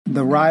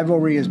The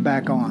rivalry is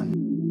back on.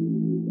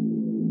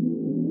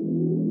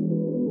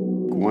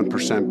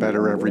 1%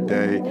 better every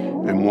day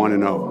and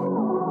 1-0.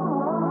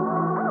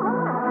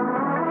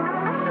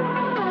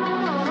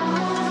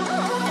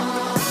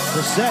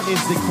 The set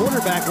is the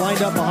quarterback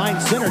lined up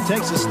behind center,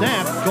 takes a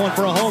snap, going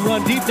for a home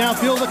run deep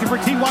downfield, looking for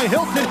T.Y.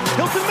 Hilton.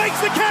 Hilton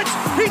makes the catch.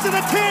 He's in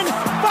the 10,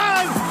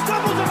 5,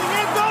 stumbles in the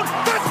end zone,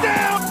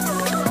 touchdown!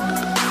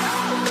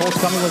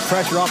 Colts coming with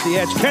pressure off the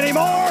edge. Kenny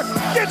Moore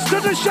gets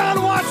to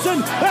Deshaun Watson.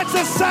 That's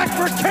a sack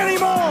for Kenny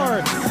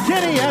Moore.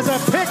 Kenny has a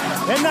pick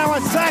and now a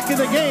sack in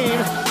the game.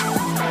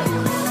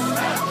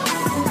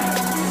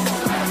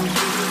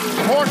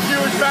 The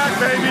horseshoe is back,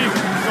 baby.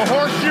 The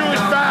horseshoe is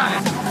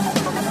back.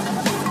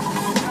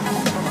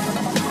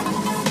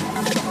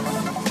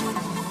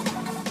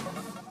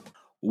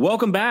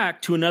 Welcome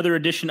back to another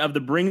edition of the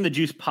Bring the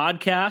Juice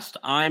podcast.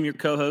 I'm your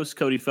co-host,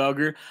 Cody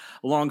Felger.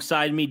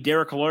 Alongside me,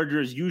 Derek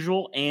Larger as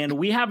usual, and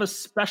we have a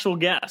special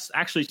guest,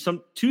 actually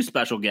two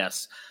special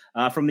guests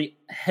from the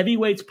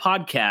Heavyweights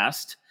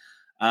podcast.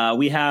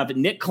 We have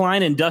Nick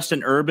Klein and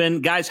Dustin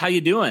Urban. Guys, how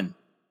you doing?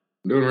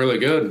 Doing really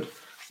good.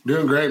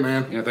 Doing great,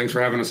 man. Yeah, thanks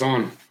for having us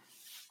on.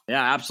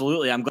 Yeah,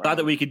 absolutely. I'm glad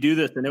that we could do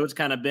this. I know it's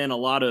kind of been a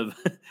lot of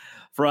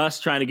for us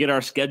trying to get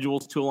our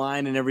schedules to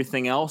align and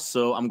everything else,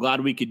 so I'm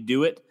glad we could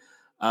do it.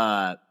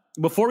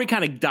 Before we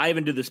kind of dive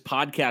into this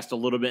podcast a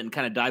little bit and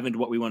kind of dive into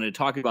what we wanted to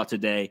talk about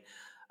today,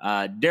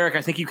 Derek,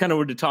 I think you kind of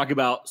wanted to talk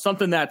about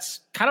something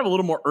that's kind of a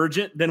little more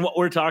urgent than what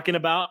we're talking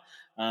about,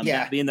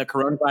 that being the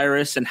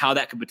coronavirus and how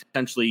that could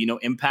potentially,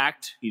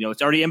 impact.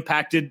 It's already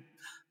impacted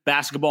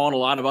basketball and a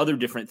lot of other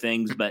different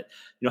things, but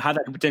how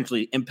that could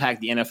potentially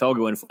impact the NFL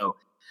going forward.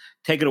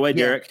 Take it away,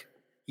 Derek.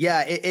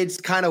 Yeah, it's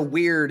kind of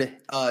weird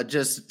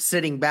just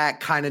sitting back,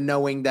 kind of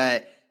knowing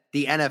that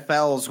the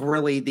NFL is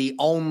really the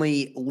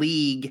only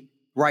league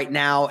right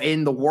now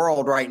in the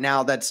world right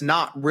now that's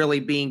not really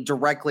being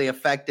directly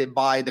affected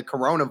by the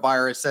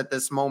coronavirus at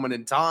this moment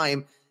in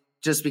time,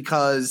 just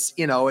because,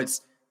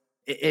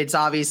 it's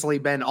obviously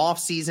been off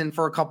season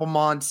for a couple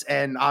months,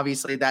 and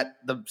obviously that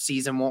the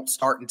season won't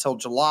start until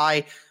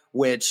July,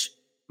 which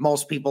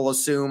most people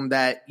assume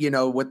that,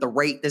 with the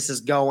rate this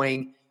is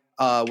going,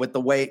 with the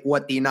way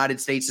what the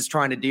United States is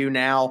trying to do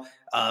now,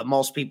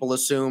 most people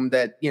assume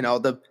that,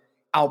 the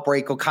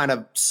outbreak will kind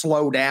of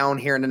slow down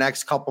here in the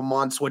next couple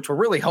months, which we're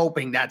really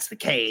hoping that's the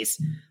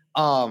case.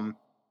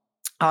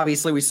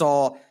 Obviously we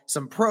saw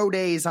some pro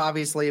days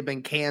obviously have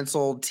been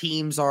canceled.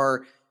 Teams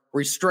are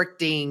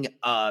restricting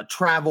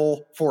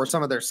travel for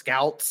some of their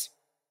scouts,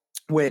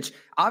 which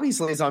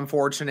obviously is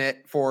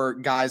unfortunate for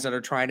guys that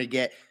are trying to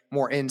get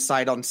more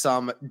insight on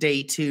some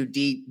day 2,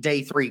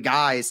 day 3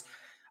 guys.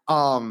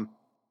 And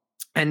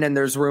then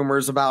there's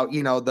rumors about,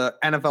 the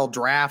NFL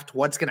draft,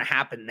 what's going to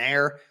happen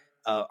there.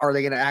 Are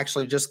they going to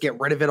actually just get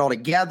rid of it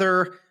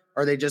altogether?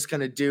 Are they just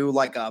going to do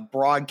like a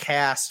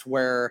broadcast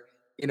where,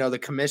 the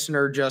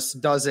commissioner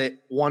just does it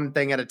one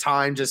thing at a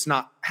time, just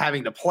not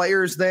having the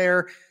players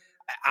there?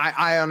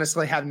 I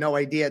honestly have no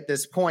idea at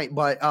this point,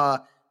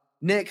 but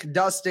Nick,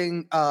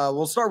 Dustin,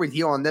 we'll start with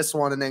you on this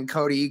one, and then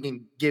Cody, you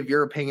can give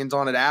your opinions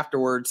on it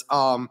afterwards.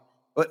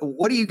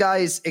 What do you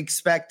guys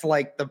expect?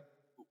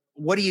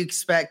 What do you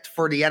expect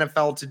for the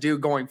NFL to do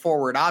going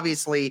forward?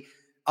 Obviously,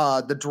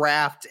 the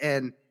draft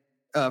and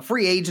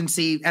free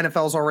agency,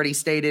 NFL's already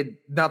stated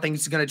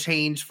nothing's going to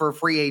change for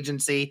free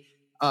agency.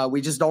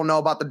 We just don't know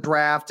about the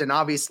draft, and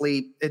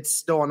obviously it's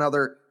still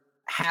another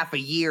half a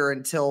year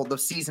until the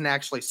season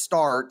actually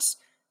starts.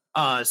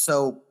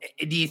 So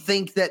do you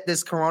think that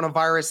this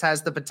coronavirus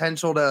has the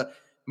potential to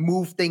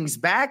move things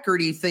back, or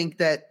do you think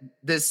that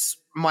this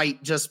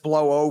might just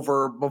blow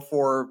over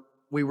before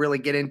we really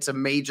get into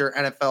major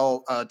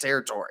NFL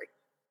territory?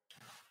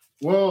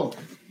 Well,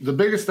 the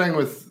biggest thing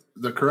with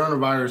the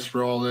coronavirus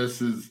for all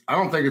this is I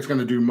don't think it's going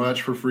to do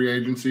much for free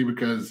agency,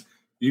 because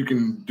you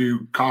can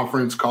do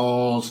conference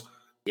calls,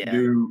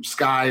 do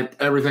Skype,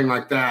 everything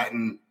like that,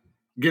 and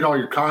get all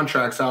your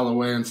contracts out of the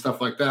way and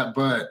stuff like that.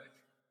 But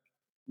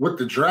with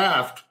the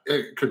draft,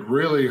 it could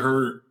really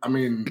hurt. I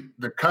mean,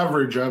 the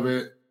coverage of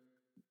it,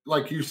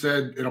 like you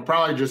said, it'll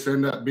probably just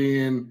end up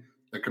being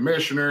the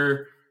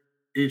commissioner.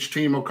 Each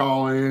team will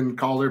call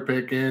their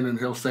pick in, and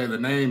he'll say the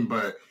name.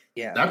 But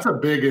that's a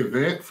big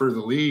event for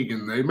the league,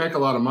 and they make a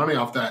lot of money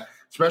off that,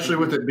 especially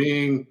with it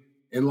being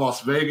in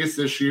Las Vegas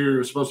this year. It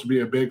was supposed to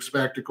be a big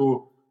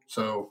spectacle.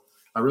 So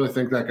I really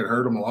think that could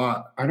hurt them a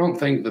lot. I don't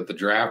think that the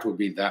draft would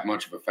be that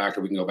much of a factor.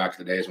 We can go back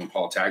to the days when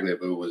Paul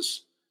Tagliabue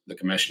was the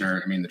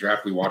commissioner. I mean, the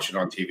draft, we watched it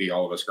on TV,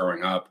 all of us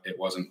growing up. It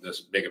wasn't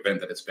this big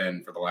event that it's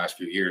been for the last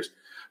few years.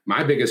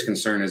 My biggest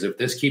concern is if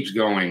this keeps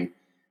going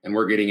and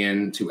we're getting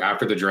into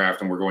after the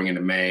draft and we're going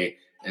into May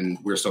and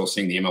we're still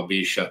seeing the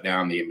MLB shut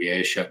down, the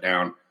NBA shut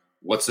down,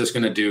 what's this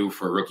going to do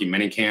for rookie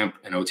minicamp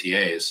and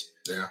OTAs?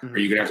 Yeah. Are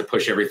you going to have to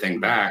push everything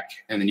back?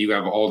 And then you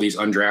have all these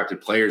undrafted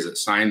players that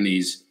sign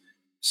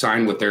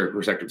with their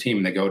respective team,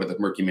 and they go to the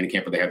rookie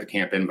minicamp where they have the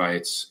camp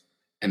invites.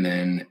 And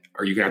then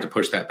are you going to have to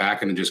push that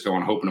back and then just go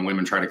on hope and a whim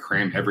and try to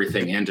cram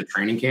everything into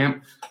training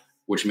camp,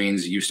 which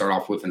means you start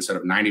off with, instead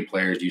of 90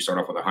 players, you start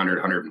off with 100,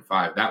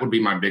 105. That would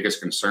be my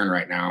biggest concern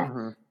right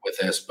now with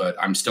this, but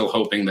I'm still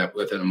hoping that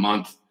within a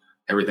month,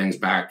 everything's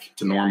back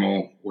to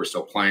normal. We're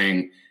still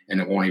playing, and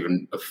it won't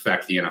even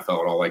affect the NFL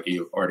at all, like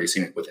you've already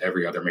seen it with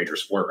every other major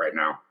sport right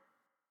now.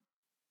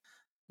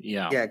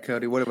 Yeah,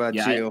 Cody, what about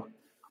you?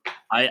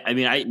 I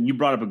mean, you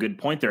brought up a good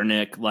point there,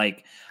 Nick.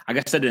 Like I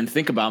guess I didn't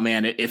think about,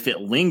 man, if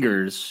it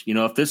lingers,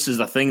 if this is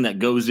a thing that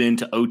goes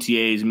into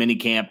OTAs,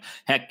 minicamp,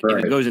 heck,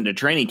 if it goes into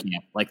training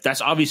camp, like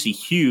that's obviously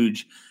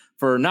huge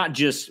for not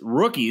just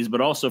rookies,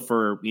 but also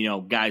for,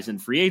 guys in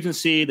free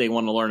agency. They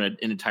want to learn an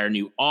entire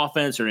new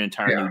offense or an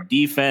entire new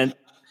defense.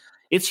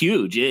 It's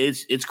huge.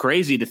 It's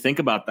crazy to think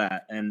about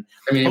that. And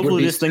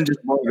hopefully this thing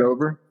just blows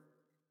over.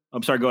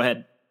 I'm sorry, go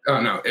ahead. Oh,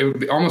 no, it would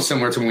be almost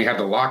similar to when we had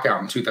the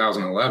lockout in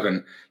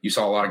 2011. You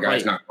saw a lot of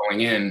guys not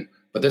going in,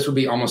 but this would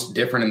be almost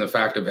different in the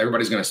fact of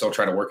everybody's going to still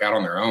try to work out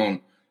on their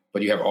own,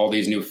 but you have all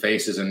these new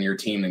faces in your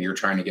team and you're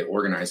trying to get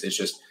organized. It's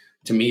just,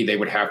 to me, they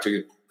would have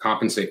to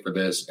compensate for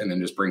this and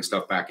then just bring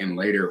stuff back in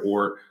later.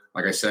 Or,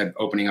 like I said,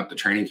 opening up the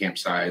training camp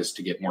size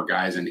to get more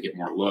guys in, to get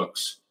more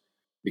looks.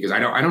 Because I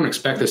don't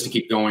expect this to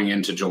keep going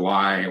into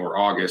July or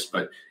August,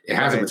 but it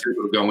has a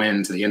potential to go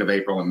into the end of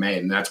April and May,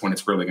 and that's when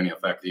it's really going to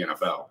affect the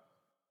NFL.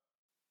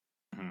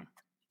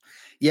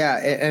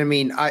 Yeah, I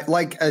mean,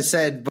 like I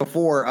said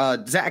before,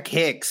 Zach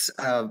Hicks,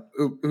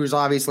 who's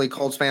obviously a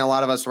Colts fan, a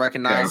lot of us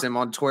recognize him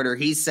on Twitter.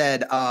 He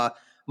said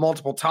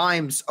multiple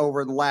times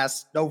over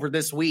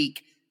this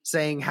week,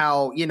 saying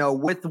how,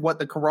 with what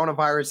the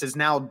coronavirus is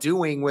now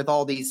doing with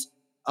all these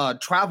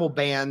travel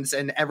bans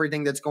and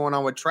everything that's going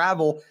on with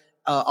travel,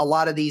 a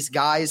lot of these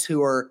guys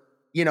who are,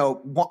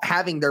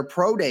 having their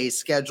pro days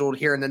scheduled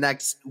here in the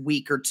next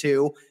week or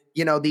two,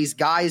 these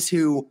guys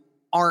who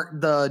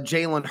aren't the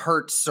Jalen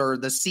Hurts or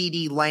the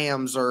CD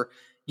Lambs or,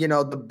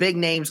 the big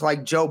names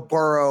like Joe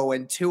Burrow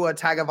and Tua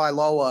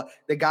Tagovailoa,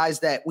 the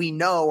guys that we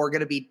know are going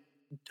to be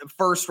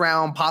first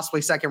round,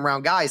 possibly second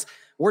round guys.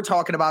 We're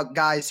talking about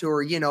guys who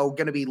are,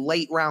 going to be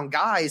late round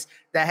guys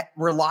that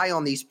rely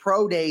on these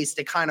pro days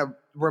to kind of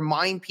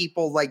remind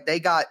people like they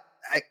got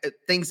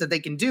things that they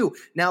can do.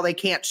 Now they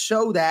can't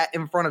show that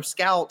in front of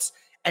scouts,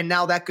 and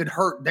now that could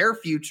hurt their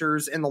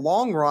futures in the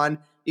long run.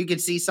 You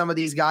could see some of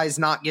these guys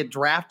not get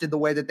drafted the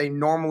way that they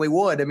normally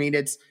would. I mean,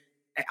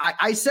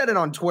 I said it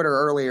on Twitter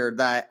earlier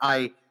that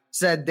I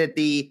said that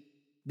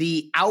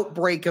the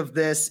outbreak of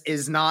this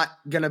is not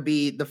going to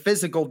be the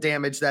physical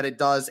damage that it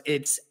does.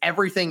 It's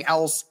everything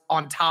else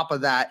on top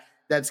of that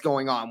that's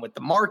going on with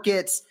the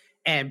markets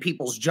and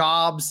people's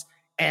jobs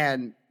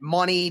and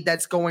money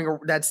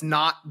that's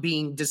not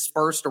being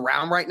dispersed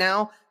around right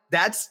now.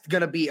 That's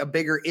going to be a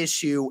bigger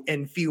issue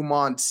in few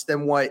months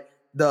than what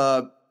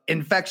the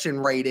infection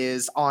rate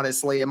is,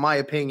 honestly, in my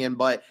opinion.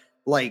 But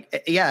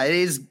it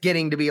is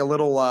getting to be a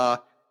little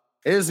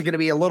it is going to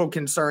be a little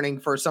concerning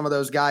for some of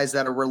those guys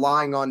that are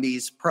relying on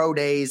these pro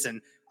days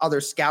and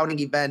other scouting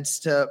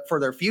events for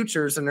their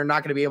futures, and they're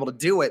not going to be able to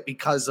do it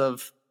because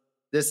of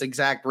this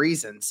exact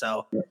reason.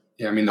 So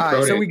yeah, I mean,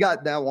 so we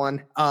got that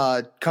one.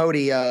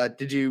 Cody,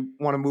 did you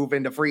want to move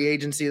into free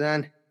agency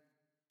then?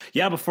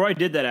 Yeah, before I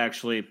did that,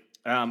 actually,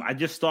 I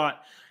just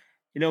thought,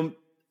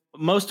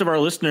 most of our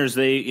listeners,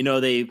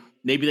 maybe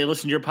they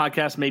listen to your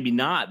podcast, maybe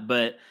not,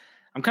 but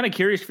I'm kind of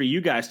curious for you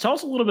guys. Tell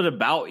us a little bit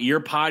about your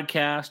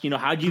podcast.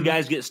 How did you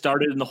guys get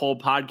started in the whole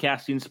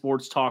podcasting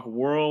sports talk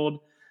world?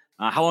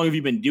 How long have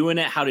you been doing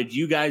it? How did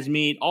you guys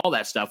meet? All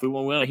that stuff. We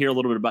want to hear a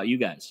little bit about you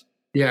guys.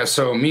 Yeah,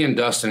 so me and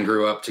Dustin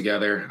grew up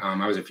together.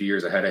 I was a few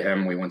years ahead of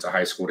him. We went to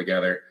high school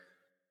together.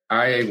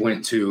 I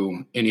went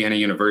to Indiana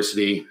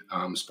University.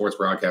 Sports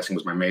broadcasting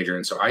was my major,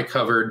 and so I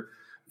covered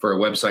for a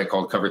website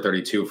called Cover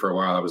 32 for a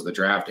while. I was the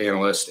draft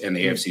analyst and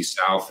the AFC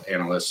South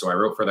analyst. So I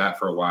wrote for that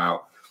for a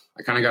while.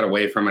 I kind of got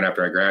away from it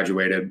after I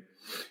graduated.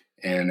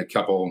 And a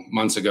couple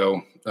months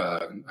ago,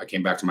 I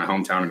came back to my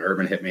hometown and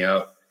Urban hit me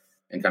up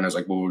and kind of was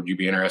like, well, would you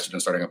be interested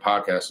in starting a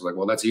podcast? I was like,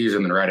 well, that's easier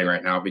than writing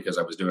right now because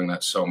I was doing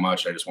that so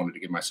much. I just wanted to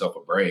give myself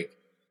a break.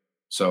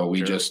 So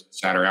we just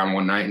sat around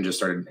one night and just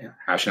started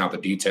hashing out the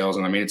details.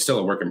 And I mean, it's still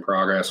a work in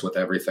progress with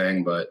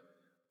everything, but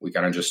we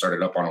kind of just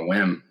started up on a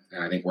whim.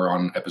 And I think we're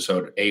on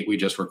episode 8. We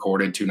just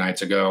recorded 2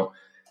 nights ago.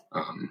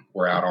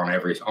 We're out on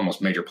every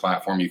almost major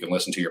platform you can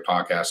listen to your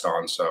podcast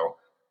on. So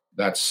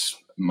that's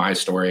my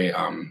story.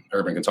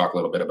 Urban can talk a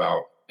little bit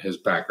about his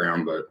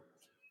background, but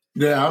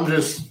yeah,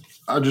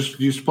 I just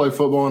used to play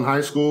football in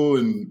high school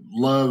and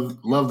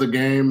love the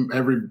game,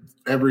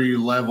 every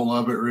level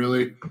of it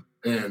really,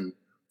 and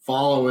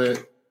follow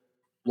it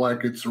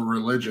like it's a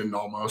religion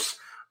almost.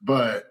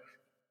 But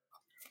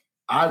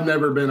I've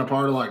never been a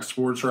part of like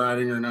sports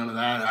writing or none of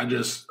that.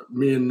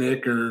 Me and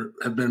Nick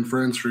have been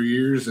friends for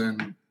years,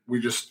 and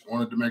we just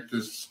wanted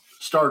to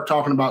start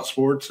talking about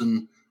sports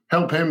and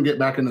help him get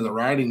back into the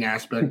writing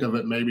aspect of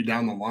it maybe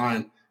down the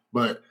line,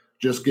 but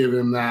just give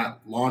him that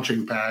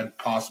launching pad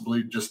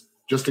possibly just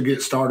to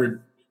get started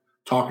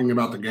talking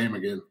about the game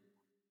again.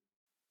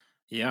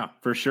 Yeah,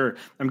 for sure.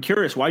 I'm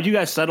curious, why did you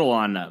guys settle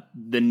on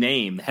the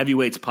name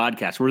Heavyweights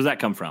Podcast? Where does that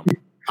come from?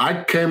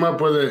 I came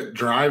up with it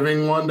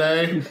driving one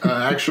day,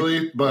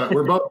 actually, but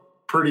we're both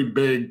pretty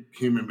big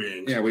human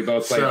beings. Yeah, we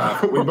both played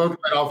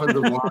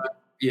offensive line.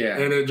 Yeah.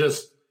 And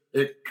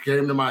it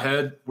came to my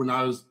head when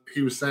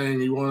he was saying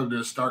he wanted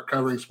to start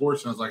covering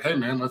sports. And I was like, hey,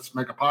 man, let's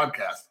make a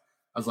podcast.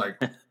 I was like,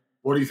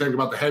 what do you think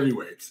about the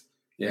heavyweights?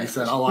 Yeah. And he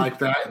said, I like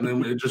that. And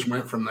then it just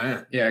went from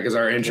there. Yeah, because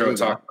our intro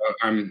talked about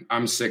I'm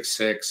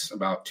 6'6",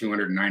 about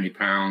 290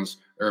 pounds.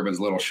 Urban's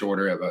a little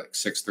shorter at like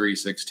 6'3",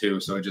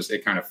 6'2". So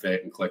it kind of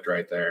fit and clicked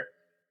right there.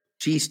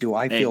 Jeez, do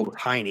I feel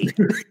tiny.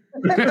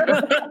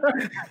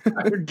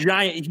 We're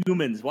giant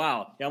humans.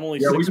 Wow. I'm only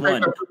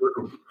 6'1".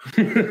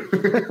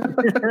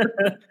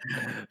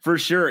 For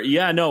sure.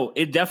 Yeah, no,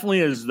 it definitely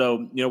is,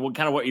 though,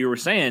 what you were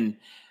saying.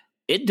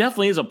 It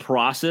definitely is a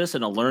process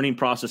and a learning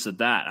process at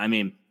that. I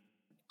mean,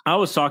 I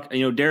was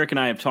talking, Derek and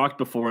I have talked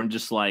before, and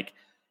just like,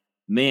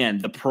 man,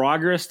 the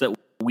progress that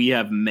we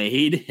have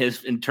made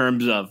is in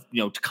terms of,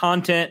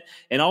 content,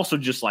 and also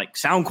just like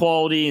sound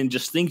quality and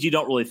just things you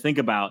don't really think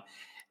about.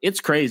 It's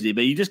crazy,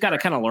 but you just got to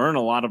kind of learn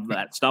a lot of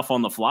that stuff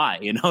on the fly.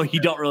 You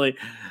don't really,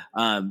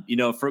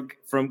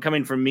 from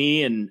coming from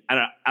me, and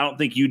I don't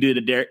think you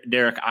did,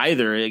 Derek,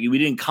 either. We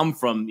didn't come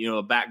from,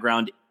 a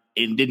background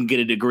and didn't get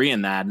a degree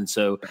in that. And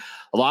so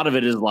a lot of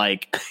it is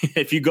like,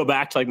 if you go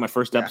back to like my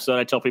first episode,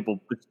 I tell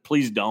people,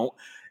 please don't,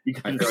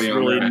 because it's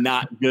really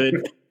not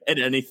good at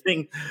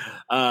anything.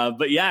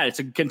 But yeah, it's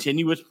a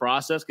continuous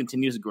process,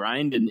 continuous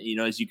grind. And,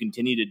 as you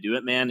continue to do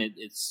it, man,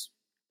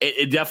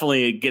 it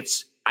definitely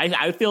gets,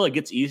 I feel it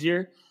gets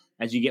easier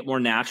as you get more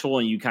natural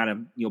and you kind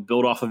of,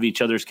 build off of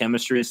each other's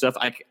chemistry and stuff.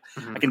 I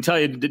can tell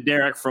you,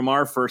 Derek, from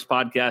our first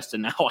podcast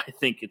and now, I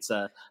think it's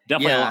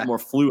definitely a lot more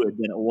fluid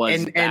than it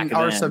was. And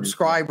our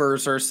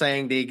subscribers are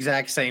saying the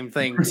exact same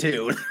thing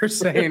too. They're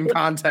saying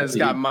content's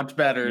got much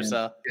better. Yeah.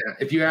 So yeah,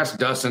 if you ask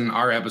Dustin,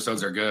 our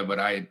episodes are good, but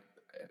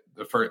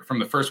from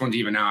the first one to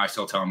even now, I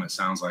still tell him it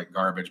sounds like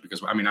garbage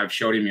because I've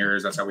showed him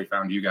yours. That's how we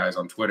found you guys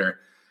on Twitter.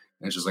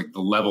 And it's just like the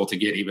level to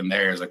get even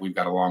there is like we've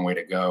got a long way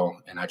to go.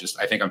 And I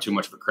think I'm too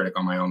much of a critic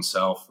on my own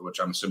self,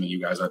 which I'm assuming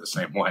you guys are the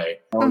same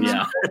way. Oh,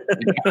 yeah.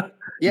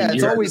 Yeah,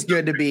 it's always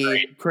good to be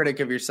a critic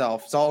of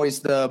yourself. It's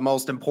always the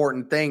most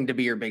important thing to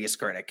be your biggest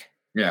critic.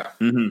 Yeah.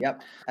 Mm-hmm.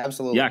 Yep,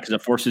 absolutely. Yeah, because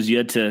it forces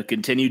you to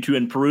continue to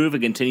improve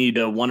and continue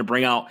to want to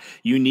bring out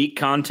unique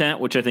content,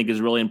 which I think is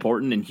really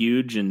important and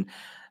huge. And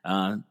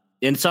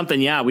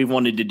something, we've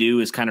wanted to do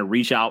is kind of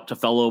reach out to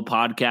fellow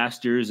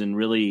podcasters and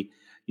really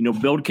 –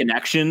 build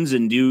connections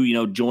and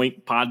do,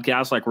 joint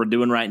podcasts like we're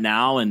doing right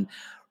now and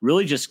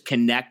really just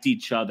connect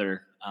each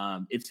other.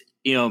 It's,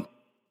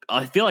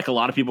 I feel like a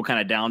lot of people kind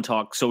of down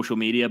talk social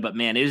media, but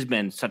man, it has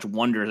been such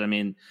wonders. I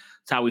mean,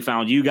 it's how we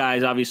found you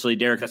guys. Obviously,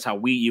 Derek, that's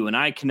how you and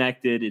I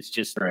connected. It's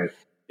just,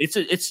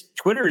 it's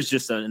Twitter is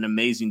just an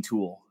amazing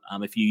tool.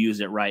 If you use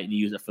it right and you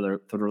use it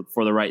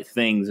for the right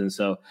things. And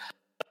so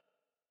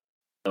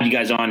you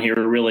guys on here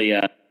are really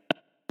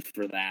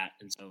for that.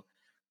 And so,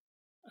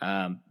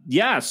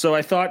 so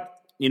I thought,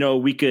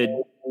 we could,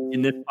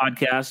 in this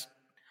podcast,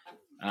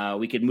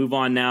 we could move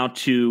on now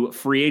to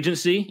free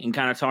agency and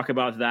kind of talk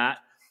about that.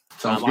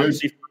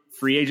 Obviously,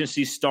 free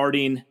agency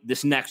starting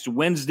this next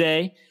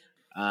Wednesday,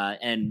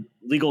 and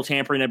legal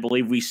tampering, I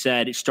believe we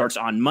said it starts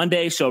on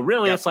Monday. So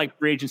really, it's like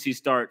free agency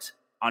starts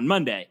on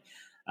Monday.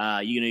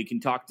 You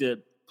can talk to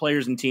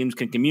players and teams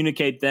can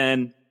communicate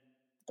then.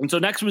 And so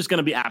next week's going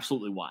to be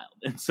absolutely wild.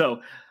 And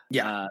so,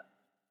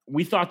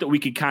 we thought that we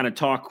could kind of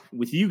talk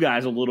with you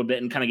guys a little bit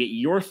and kind of get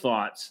your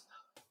thoughts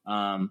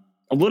a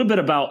little bit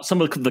about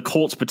some of the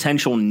Colts'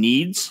 potential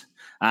needs.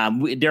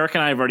 Derek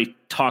and I have already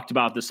talked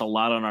about this a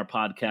lot on our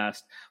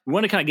podcast. We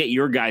want to kind of get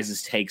your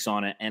guys' takes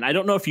on it. And I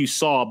don't know if you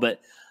saw,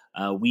 but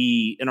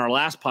in our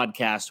last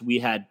podcast, we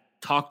had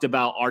talked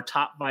about our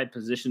top 5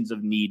 positions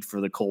of need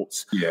for the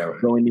Colts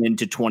going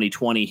into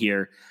 2020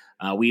 here.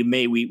 We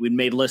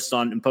made lists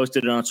on and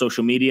posted it on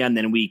social media, and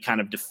then we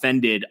kind of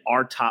defended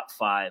our top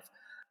 5.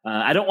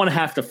 I don't want to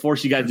have to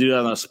force you guys to do that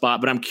on the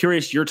spot, but I'm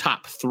curious your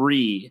top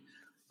 3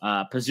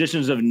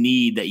 positions of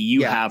need that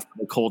you have for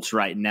the Colts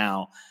right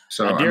now.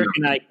 So Derek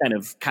and I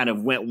kind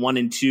of went 1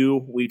 and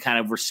 2. We kind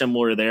of were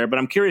similar there, but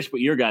I'm curious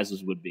what your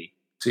guys' would be.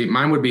 See,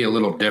 mine would be a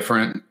little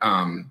different.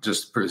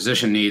 Just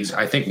position needs.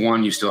 I think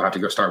 1, you still have to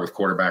go start with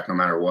quarterback no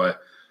matter what.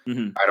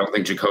 Mm-hmm. I don't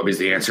think Jacoby's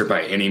the answer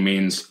by any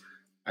means.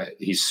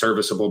 He's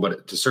serviceable,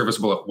 but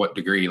serviceable at what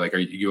degree? Like, are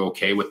you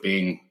okay with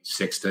being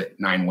 6 to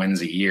 9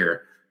 wins a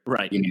year?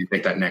 Right. You need to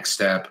take that next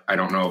step. I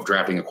don't know if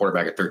drafting a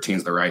quarterback at 13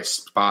 is the right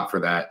spot for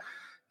that.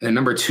 And then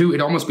number 2, it'd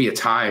almost be a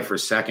tie for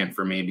second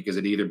for me because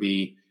it'd either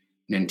be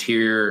an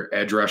interior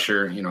edge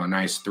rusher, a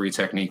nice 3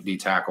 technique D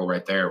tackle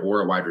right there,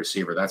 or a wide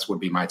receiver. That's would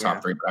be my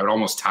top 3. But I would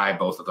almost tie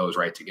both of those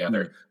right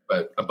together. Mm-hmm.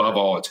 But above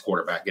all, it's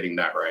quarterback, getting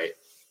that right.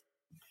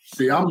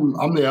 See,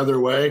 I'm the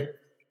other way.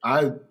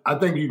 I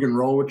think you can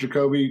roll with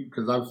Jacoby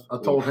because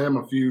I've told him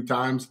a few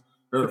times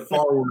there are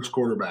far worse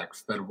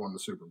quarterbacks that have won the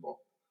Super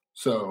Bowl.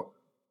 So,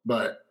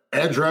 but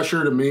edge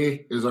rusher to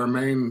me is our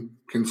main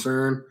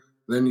concern.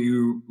 Then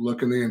you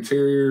look in the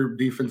interior,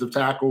 defensive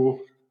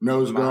tackle,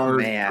 nose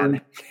guard,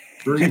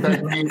 3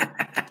 technique.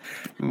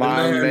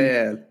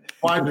 Man.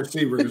 wide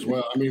receiver as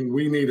well. I mean,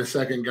 we need a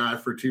second guy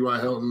for T.Y.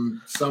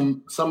 Hilton.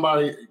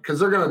 Somebody because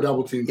they're going to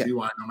double team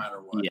T.Y. no matter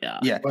what.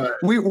 Yeah. But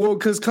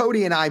because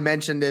Cody and I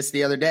mentioned this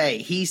the other day.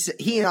 He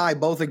and I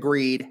both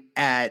agreed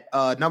at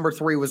number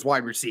 3 was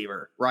wide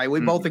receiver. Right? We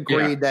both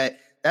agreed that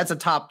that's a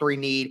top 3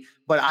 need.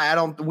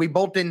 But we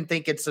both didn't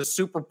think it's a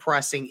super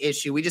pressing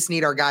issue. We just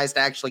need our guys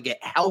to actually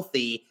get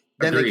healthy.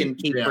 Then they can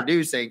keep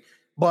producing.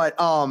 But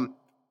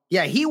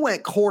he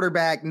went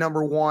quarterback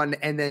number 1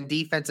 and then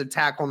defensive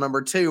tackle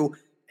number 2.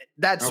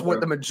 That's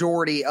what the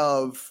majority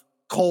of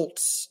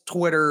Colts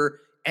Twitter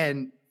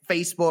and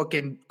Facebook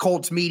and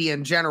Colts media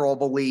in general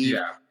believe.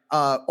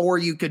 Yeah. Or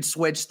you could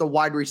switch the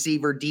wide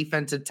receiver,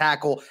 defensive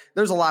tackle.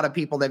 There's a lot of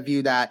people that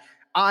view that.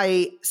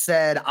 I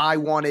said I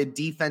wanted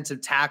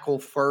defensive tackle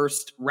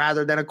first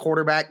rather than a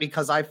quarterback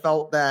because I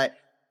felt that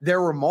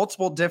there were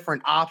multiple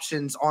different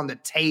options on the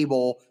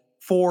table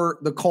for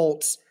the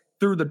Colts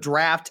through the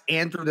draft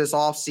and through this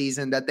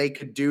offseason that they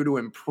could do to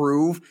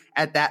improve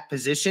at that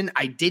position.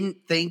 I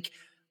didn't think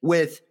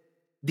with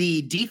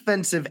the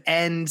defensive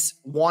ends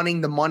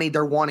wanting the money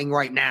they're wanting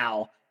right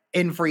now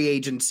in free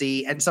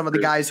agency and some of the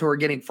guys who are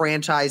getting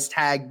franchise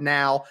tagged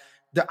now,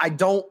 I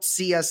don't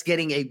see us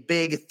getting a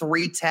big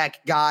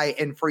 3-tech guy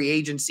in free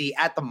agency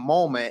at the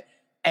moment.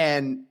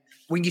 And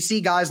when you see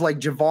guys like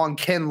Javon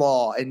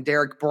Kinlaw and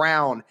Derek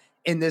Brown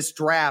in this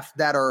draft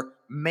that are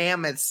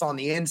mammoths on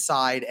the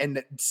inside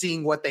and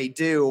seeing what they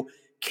do,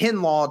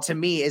 Kinlaw to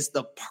me is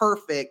the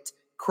perfect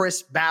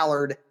Chris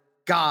Ballard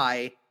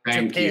guy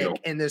to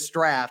pick in this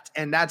draft.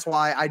 And that's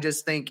why I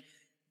just think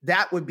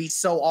that would be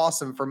so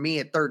awesome for me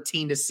at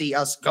 13 to see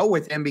us go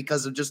with him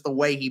because of just the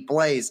way he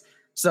plays.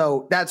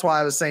 So that's why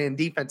I was saying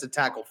defensive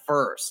tackle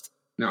first.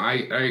 No, I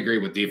agree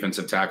with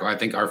defensive tackle. I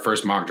think our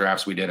first mock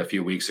drafts we did a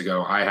few weeks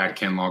ago, I had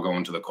Kinlaw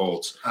going to the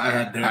Colts. I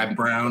had Derek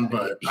Brown,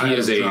 but he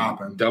is a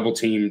double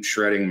team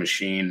shredding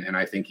machine, and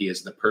I think he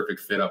is the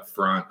perfect fit up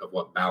front of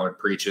what Ballard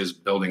preaches,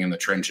 building in the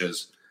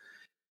trenches.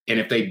 And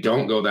if they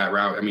don't go that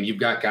route, I mean, you've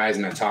got guys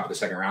in the top of the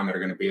second round that are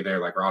going to be there,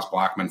 like Ross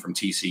Blackman from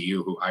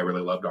TCU, who I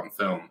really loved on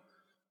film.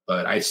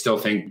 But I still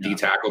think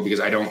D-tackle because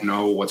I don't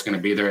know what's going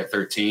to be there at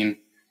 13.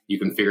 You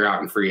can figure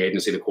out in free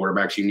agency the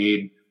quarterbacks you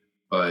need,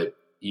 but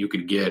you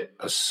could get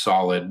a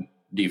solid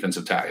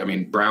defensive tackle. I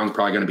mean, Brown's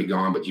probably going to be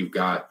gone, but you've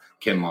got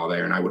Kinlaw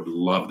there, and I would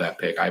love that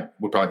pick. I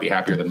would probably be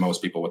happier than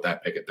most people with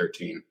that pick at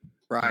 13.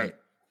 Right.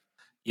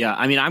 Yeah,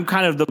 I mean, I'm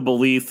kind of the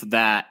belief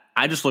that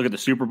I just look at the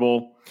Super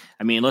Bowl.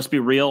 I mean, let's be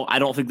real. I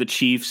don't think the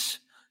Chiefs,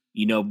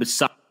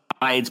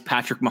 besides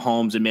Patrick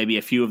Mahomes and maybe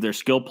a few of their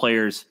skill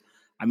players,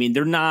 I mean,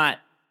 they're not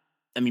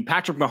 – I mean,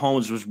 Patrick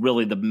Mahomes was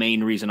really the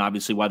main reason,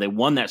 obviously, why they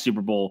won that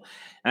Super Bowl.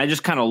 And I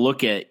just kind of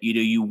look at,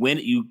 you win,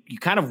 you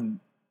kind of,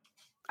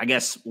 I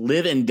guess,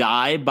 live and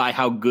die by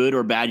how good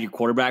or bad your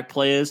quarterback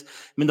play is.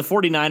 I mean, the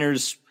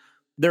 49ers,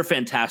 they're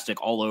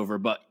fantastic all over,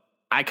 but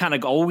I kind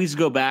of always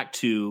go back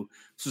to,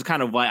 this is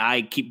kind of why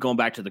I keep going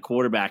back to the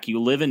quarterback. You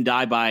live and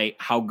die by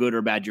how good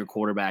or bad your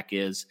quarterback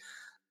is.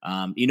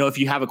 If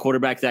you have a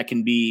quarterback that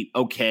can be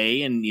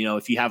okay, and,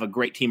 if you have a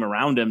great team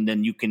around him,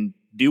 then you can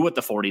do what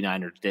the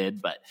 49ers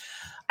did. But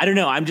I don't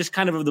know. I'm just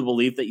kind of the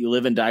belief that you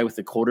live and die with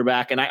the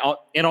quarterback. And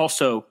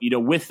also,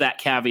 with that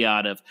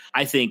caveat of,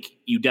 I think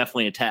you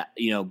definitely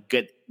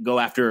go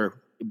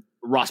after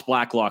Ross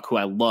Blacklock, who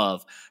I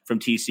love from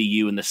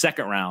TCU in the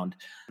second round.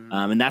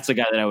 And that's a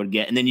guy that I would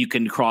get. And then you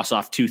can cross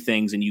off 2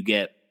 things and you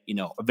get,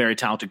 a very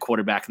talented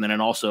quarterback and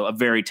then also a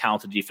very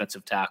talented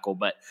defensive tackle.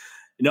 But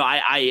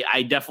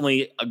I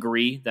definitely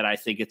agree that I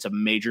think it's a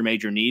major,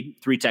 major need.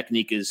 3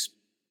 technique is,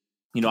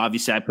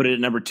 obviously I put it at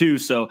number 2.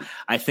 So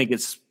I think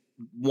it's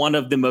one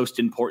of the most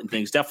important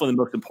things, definitely the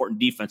most important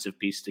defensive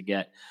piece to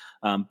get.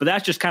 But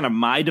that's just kind of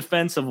my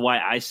defense of why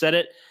I said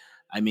it.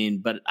 I mean,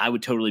 but I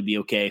would totally be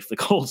okay if the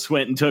Colts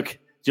went and took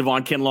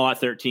Javon Kinlaw at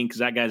 13 because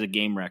that guy's a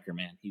game wrecker,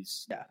 man.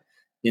 He's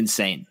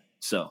insane.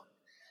 So,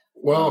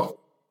 well,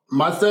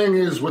 my thing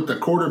is with the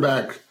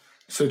quarterback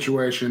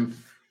situation,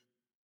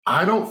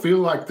 I don't feel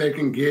like they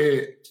can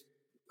get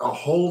a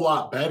whole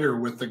lot better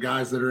with the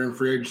guys that are in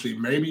free agency.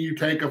 Maybe you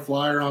take a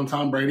flyer on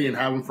Tom Brady and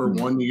have him for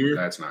 1 year.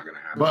 That's not going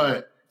to happen.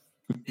 But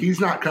he's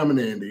not coming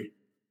to Indy.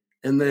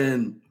 And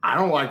then I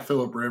don't like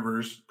Phillip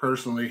Rivers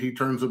personally. He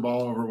turns the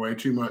ball over way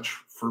too much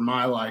for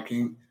my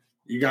liking.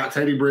 You got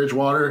Teddy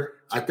Bridgewater.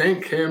 I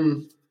think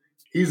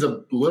he's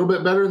a little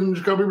bit better than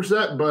Jacoby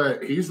Brissett,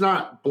 but he's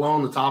not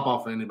blowing the top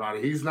off of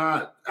anybody. He's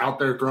not out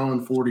there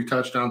throwing 40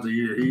 touchdowns a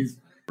year. He's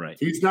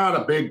not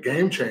a big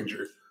game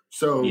changer.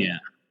 So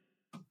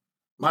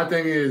my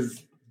thing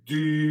is, do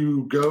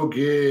you go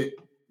get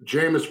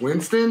Jameis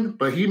Winston?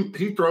 But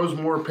he throws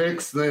more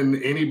picks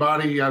than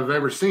anybody I've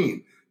ever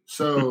seen.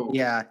 So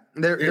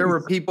there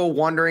were people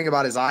wondering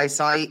about his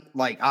eyesight.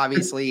 Like,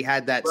 obviously he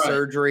had that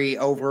surgery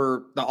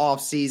over the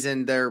off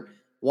season. They're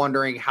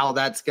wondering how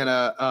that's going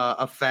to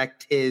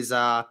affect his,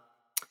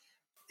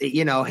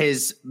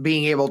 his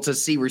being able to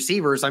see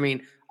receivers. I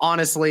mean,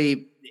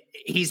 honestly,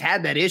 he's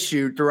had that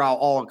issue throughout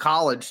all of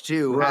college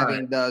too,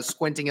 having the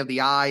squinting of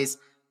the eyes.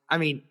 I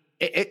mean,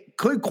 it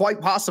could quite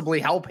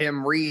possibly help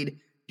him read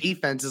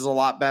defenses a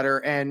lot better.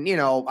 And,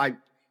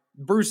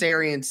 Bruce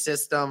Arians'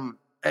 system,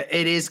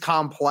 it is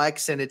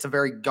complex and it's a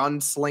very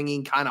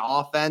gunslinging kind of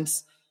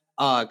offense,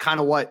 kind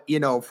of what,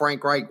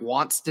 Frank Reich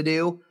wants to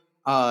do.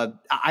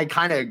 I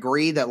kind of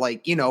agree that,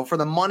 like, for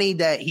the money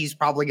that he's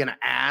probably going to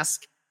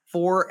ask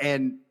for,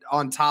 and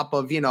on top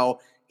of,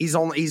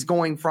 he's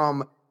going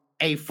from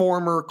a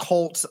former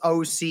Colts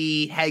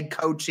OC head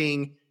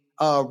coaching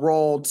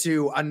role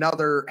to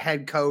another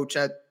head coach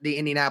at the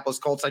Indianapolis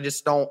Colts. I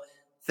just don't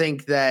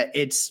think that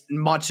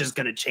much is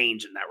going to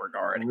change in that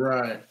regard.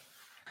 Right.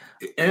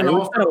 And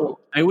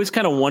I always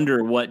kind of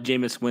wonder what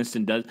Jameis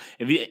Winston does.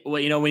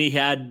 When he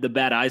had the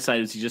bad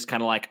eyesight, is he just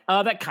kind of like,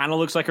 oh, that kind of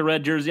looks like a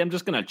red jersey, I'm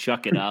just going to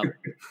chuck it up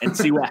and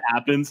see what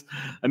happens.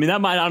 I mean,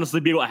 that might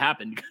honestly be what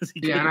happened.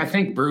 And I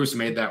think Bruce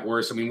made that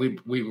worse. I mean,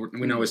 we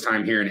know his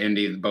time here in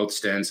Indy, both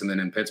stints, and then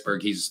in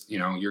Pittsburgh, he's,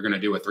 you're going to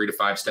do a 3 to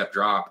 5 step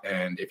drop.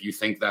 And if you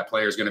think that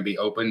player is going to be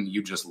open,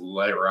 you just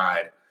let it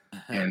ride.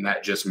 And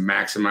that just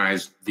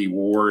maximized the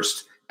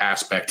worst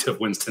aspect of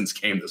Winston's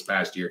game this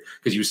past year,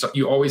 because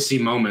you always see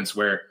moments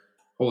where,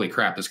 holy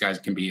crap, this guy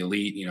can be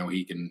elite.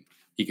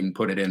 He can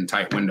put it in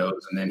tight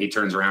windows, and then he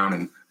turns around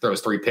and throws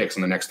 3 picks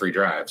in the next 3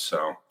 drives.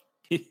 So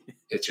it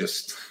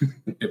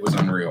was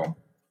unreal.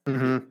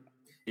 Mm-hmm.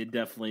 It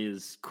definitely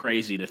is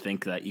crazy to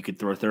think that you could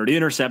throw 30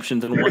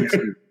 interceptions in one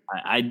season.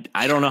 I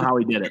don't know how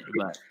he did it,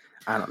 but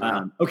I don't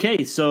know.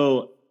 Okay,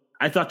 so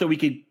I thought that we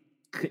could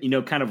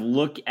kind of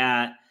look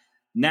at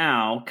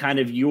now kind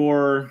of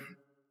your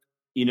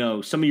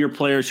some of your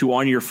players who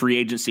are on your free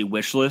agency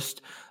wish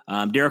list.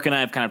 Derek and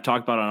I have kind of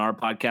talked about on our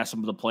podcast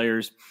some of the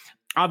players.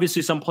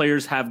 Obviously, some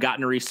players have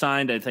gotten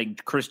re-signed. I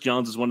think Chris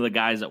Jones is one of the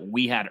guys that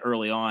we had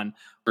early on.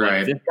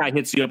 Right. If this guy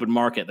hits the open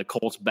market, the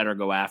Colts better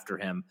go after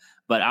him.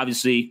 But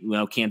obviously,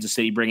 Kansas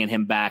City bringing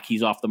him back,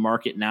 he's off the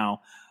market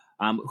now.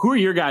 Who are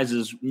your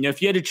guys'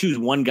 if you had to choose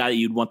one guy that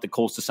you'd want the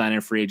Colts to sign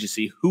in free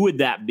agency, who would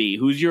that be?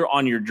 Who's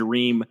on your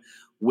dream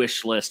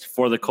wish list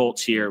for the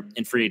Colts here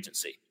in free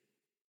agency?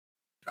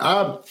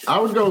 I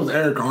would go with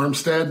Eric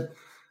Armstead.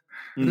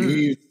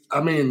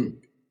 Mm-hmm.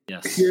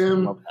 Yes,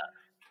 him. Love that.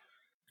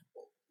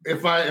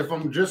 If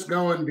I'm just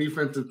going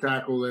defensive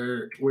tackle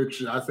there,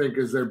 which I think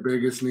is their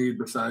biggest need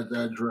besides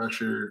edge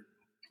rusher,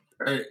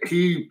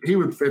 he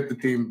would fit the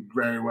team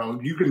very well.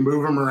 You can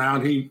move him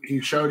around. He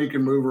showed he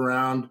can move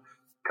around,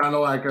 kind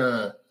of like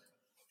a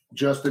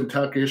Justin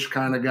Tuck-ish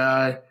kind of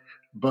guy,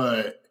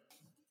 but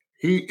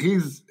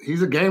he's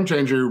a game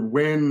changer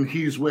when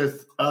he's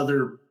with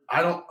other.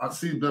 I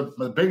see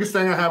the biggest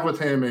thing I have with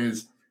him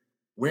is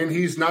when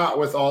he's not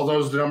with all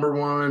those number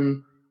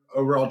 1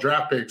 overall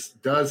draft picks,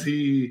 does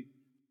he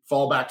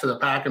fall back to the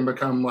pack and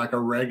become like a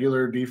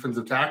regular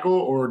defensive tackle,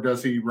 or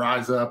does he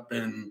rise up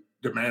and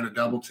demand a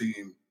double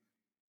team?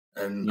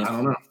 And I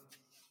don't know.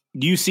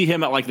 Do you see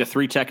him at like the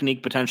 3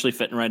 technique potentially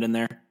fitting right in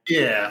there?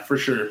 Yeah, for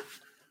sure.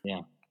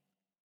 Yeah.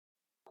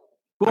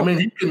 Cool. I mean,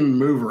 he can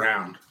move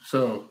around,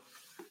 so.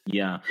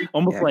 Yeah,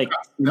 almost like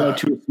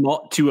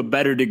to a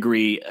better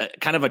degree,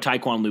 kind of a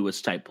Taekwon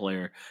Lewis type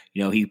player.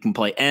 He can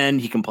play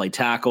end, he can play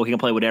tackle, he can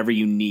play whatever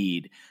you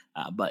need.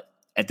 But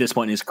at this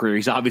point in his career,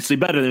 he's obviously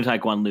better than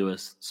Taekwon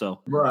Lewis.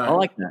 So right. I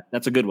like that.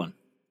 That's a good one.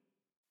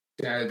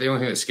 Yeah, the only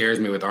thing that scares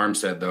me with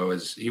Armstead though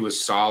is he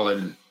was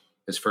solid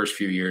his first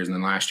few years, and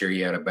then last year he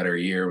had a better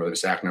year where the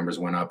sack numbers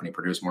went up and he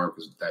produced more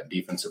because that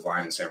defensive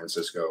line in San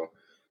Francisco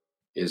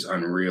is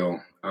unreal.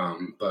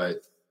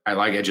 But I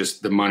like it.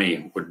 Just the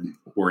money would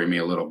worry me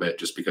a little bit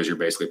just because you're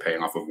basically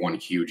paying off of one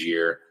huge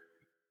year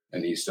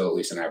and he's still at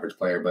least an average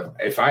player. But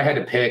if I had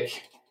to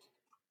pick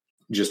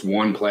just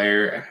one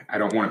player, I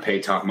don't want to pay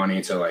top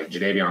money to like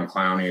Jadeveon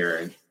Clowney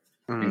or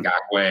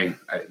Ngakoue.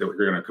 They're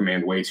going to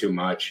command way too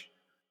much.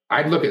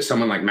 I'd look at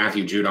someone like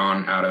Matthew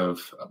Judon out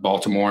of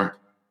Baltimore,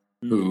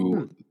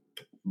 who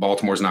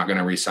Baltimore's not going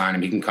to re-sign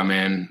him. He can come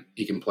in,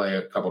 he can play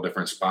a couple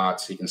different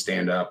spots, he can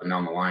stand up and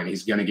down the line.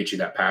 He's going to get you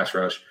that pass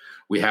rush.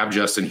 We have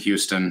Justin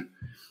Houston,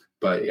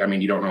 but I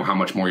mean, you don't know how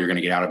much more you're going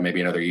to get out of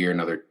maybe another year,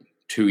 another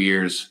 2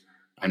 years.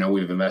 I know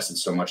we've invested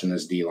so much in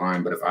this D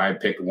line, but if I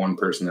picked one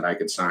person that I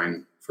could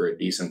sign for a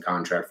decent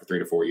contract for 3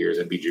 to 4 years,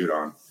 it'd be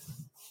Judon.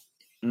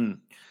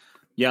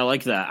 Yeah, I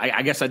like that.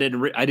 I guess I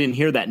didn't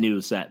hear that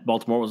news that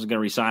Baltimore was going to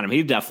re-sign him.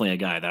 He's definitely a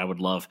guy that I would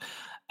love.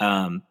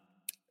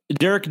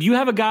 Derek, do you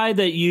have a guy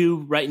that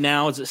you right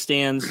now, as it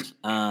stands,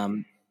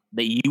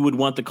 that you would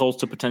want the Colts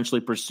to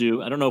potentially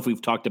pursue? I don't know if we've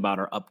talked about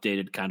our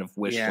updated kind of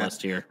wish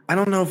list here. I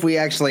don't know if we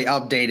actually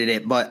updated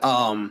it, but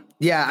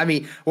yeah, I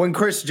mean, when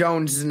Chris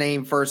Jones'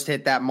 name first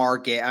hit that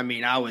market, I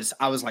mean, I was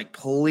like,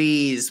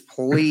 please,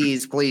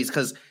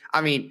 because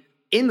I mean,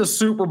 in the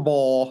Super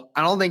Bowl,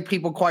 I don't think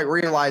people quite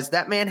realize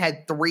that man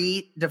had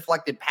 3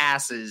 deflected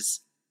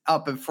passes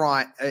up in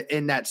front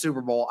in that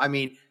Super Bowl. I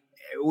mean,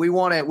 we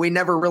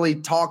never really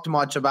talked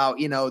much about,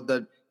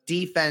 the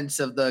defense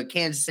of the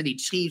Kansas City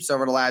Chiefs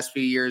over the last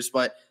few years,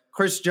 but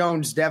Chris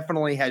Jones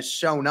definitely has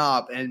shown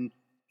up and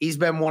he's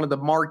been one of the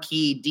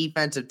marquee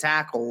defensive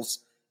tackles.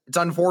 It's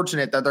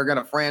unfortunate that they're going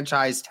to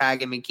franchise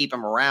tag him and keep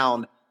him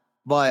around.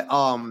 But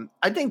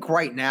I think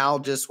right now,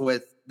 just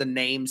with the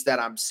names that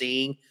I'm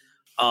seeing,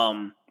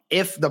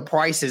 if the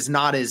price is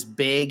not as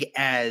big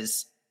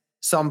as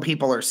some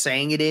people are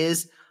saying it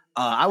is.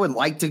 I would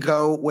like to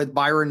go with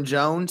Byron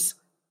Jones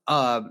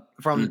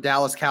from the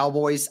Dallas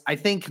Cowboys. I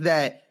think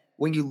that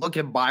when you look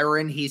at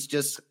Byron, he's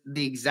just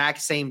the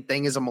exact same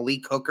thing as a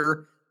Malik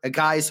Hooker, a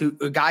guy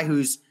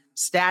whose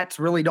stats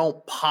really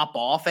don't pop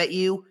off at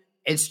you.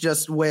 It's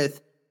just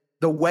with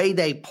the way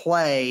they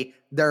play,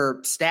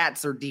 their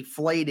stats are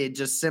deflated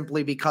just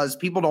simply because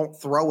people don't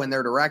throw in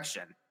their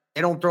direction.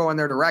 They don't throw in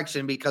their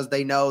direction because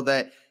they know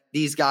that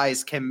these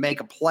guys can make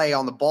a play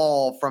on the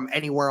ball from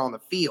anywhere on the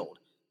field.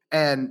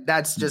 And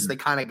that's just the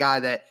kind of guy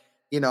that,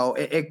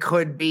 it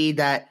could be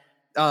that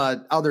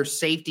other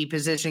safety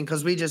position,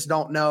 because we just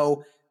don't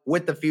know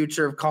with the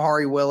future of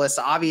Khari Willis.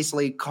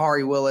 Obviously,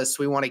 Khari Willis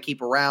we want to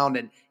keep around,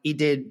 and he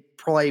did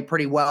play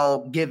pretty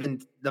well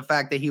given the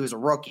fact that he was a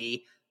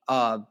rookie.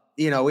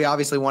 We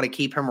obviously want to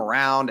keep him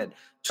around and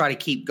try to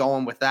keep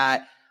going with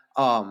that.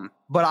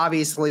 But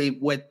obviously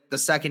with the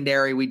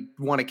secondary, we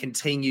want to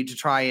continue to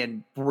try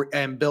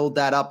and build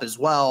that up as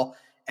well.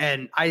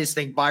 And I just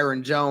think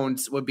Byron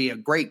Jones would be a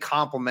great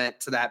complement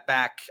to that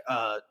back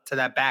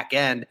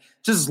end,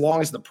 just as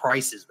long as the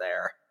price is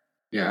there.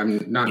 Yeah,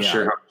 I'm not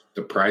sure how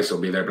the price will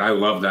be there, but I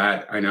love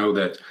that. I know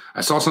that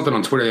I saw something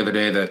on Twitter the other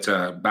day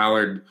that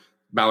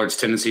Ballard's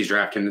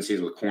draft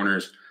tendencies with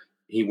corners,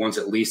 he wants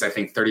at least, I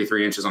think,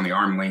 33 inches on the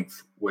arm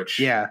length,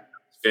 which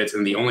fits.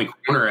 And the only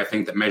corner I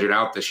think that measured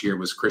out this year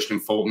was Christian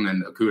Fulton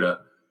and Okudah.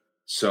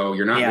 So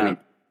you're not going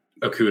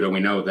to Okudah.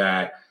 We know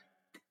that.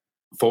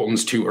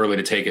 Fulton's too early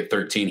to take at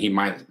 13. He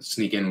might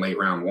sneak in late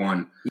round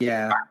 1.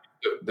 Yeah.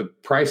 The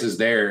price is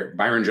there.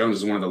 Byron Jones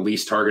is one of the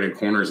least targeted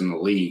corners in the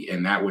league,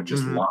 and that would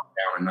just lock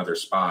down another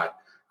spot.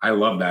 I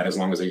love that as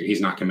long as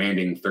he's not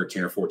commanding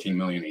 13 or 14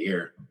 million a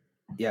year.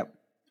 Yep.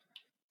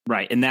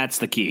 Right, and that's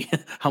the key.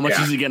 How much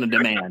is he going to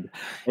demand?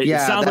 It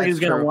sounds like he's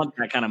going to want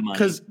that kind of money.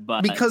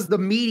 Because the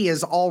media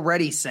is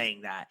already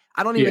saying that.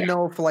 I don't even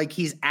know if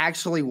he's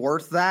actually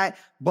worth that,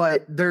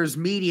 but there's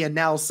media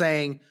now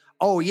saying,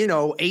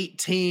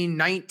 $18,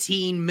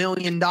 $19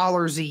 million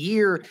a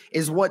year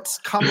is what's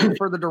coming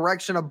for the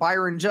direction of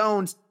Byron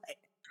Jones.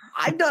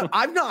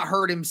 I've not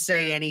heard him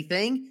say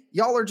anything.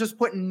 Y'all are just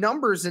putting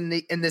numbers in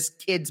this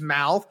kid's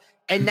mouth.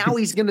 And now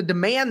he's going to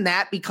demand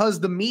that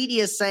because the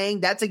media is saying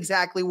that's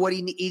exactly what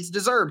he's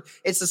deserved.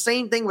 It's the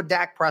same thing with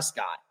Dak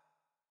Prescott.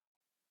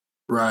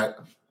 Right.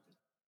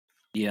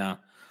 Yeah.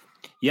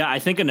 Yeah, I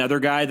think another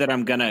guy that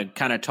I'm going to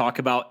kind of talk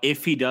about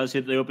if he does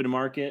hit the open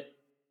market,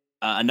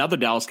 another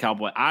Dallas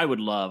Cowboy, I would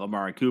love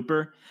Amari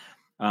Cooper.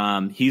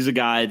 He's a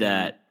guy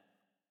that,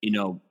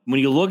 when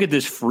you look at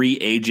this free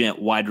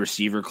agent wide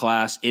receiver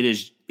class,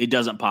 it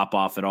doesn't pop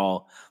off at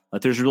all.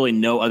 But there's really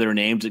no other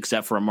names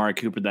except for Amari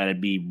Cooper that I'd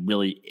be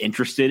really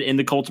interested in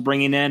the Colts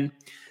bringing in.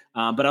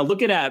 But I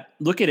look at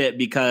it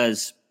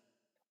because,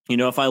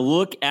 if I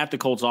look at the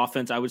Colts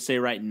offense, I would say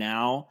right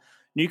now,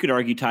 you could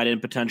argue tight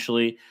end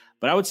potentially,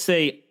 but I would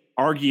say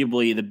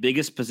arguably the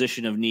biggest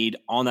position of need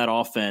on that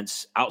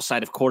offense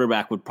outside of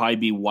quarterback would probably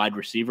be wide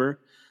receiver.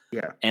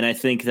 Yeah. And I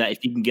think that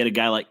if you can get a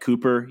guy like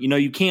Cooper,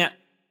 you can't,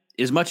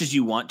 as much as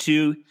you want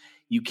to,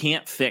 you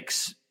can't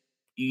fix –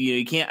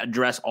 you can't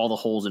address all the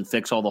holes and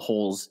fix all the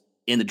holes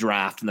in the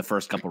draft in the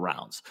first couple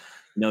rounds.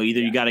 Either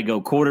you got to go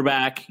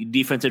quarterback,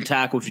 defensive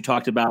tackle, which you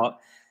talked about.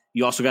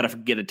 You also got to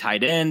get a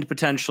tight end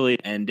potentially.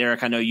 And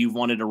Derek, I know you've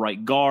wanted a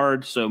right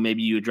guard, so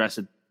maybe you address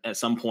it at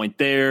some point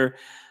there.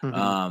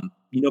 But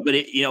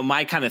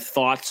my kind of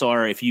thoughts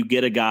are if you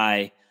get a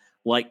guy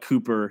like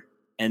Cooper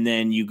and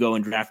then you go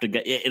and draft a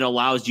guy, it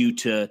allows you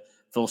to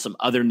fill some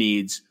other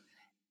needs.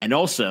 And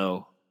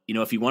also,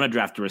 if you want to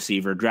draft a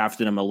receiver,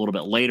 drafting him a little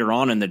bit later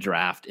on in the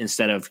draft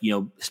instead of,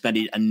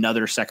 spending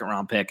another second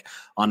round pick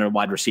on a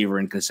wide receiver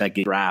in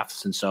consecutive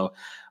drafts. And so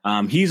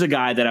he's a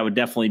guy that I would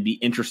definitely be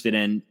interested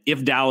in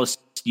if Dallas,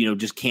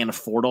 just can't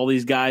afford all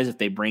these guys. If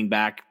they bring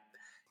back,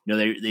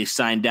 they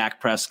signed Dak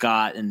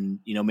Prescott and,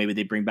 maybe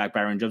they bring back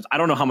Byron Jones. I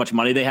don't know how much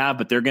money they have,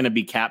 but they're going to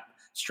be cap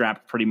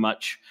strapped pretty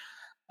much.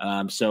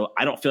 So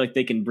I don't feel like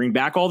they can bring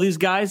back all these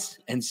guys.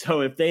 And so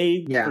if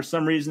they, for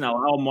some reason,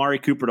 allow Amari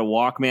Cooper to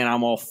walk, man,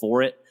 I'm all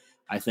for it.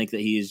 I think that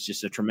he is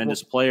just a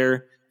tremendous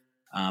player.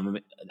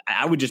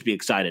 I would just be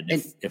excited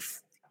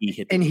if he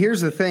hit. And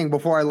here's the thing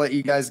before I let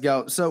you guys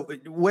go. So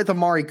with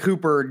Amari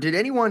Cooper, did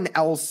anyone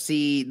else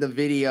see the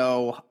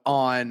video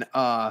on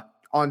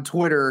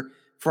Twitter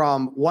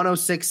from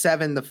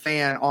 106.7 The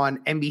Fan on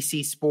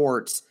NBC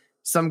Sports?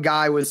 Some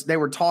guy they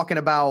were talking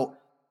about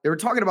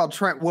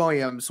Trent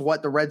Williams,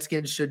 what the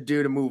Redskins should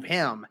do to move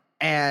him.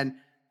 And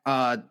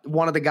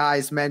one of the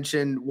guys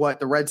mentioned what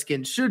the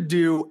Redskins should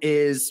do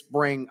is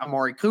bring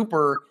Amari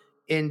Cooper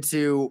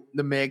into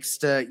the mix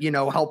to,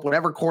 help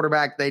whatever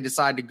quarterback they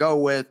decide to go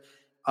with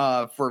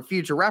for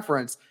future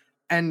reference.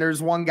 And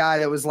there's one guy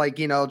that was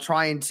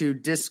trying to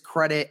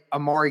discredit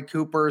Amari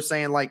Cooper,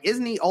 saying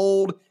isn't he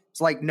old?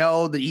 It's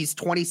no, that he's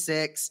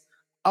 26.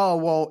 Oh,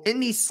 well,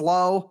 isn't he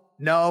slow?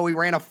 No, he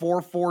ran a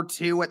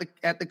 4.42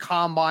 at the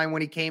combine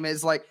when he came in.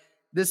 It's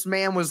this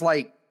man was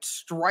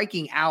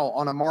striking out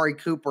on Amari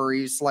Cooper.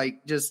 He's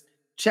just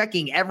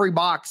checking every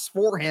box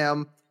for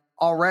him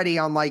already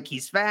on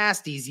he's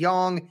fast, he's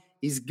young,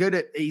 He's good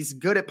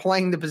at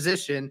playing the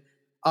position.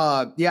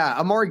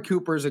 Amari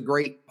Cooper is a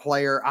great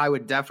player. I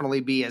would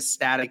definitely be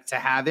ecstatic to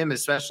have him,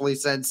 especially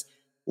since,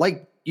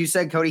 like you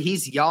said, Cody,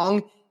 he's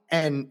young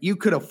and you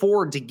could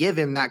afford to give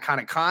him that kind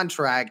of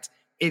contract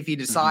if you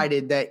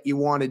decided that you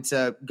wanted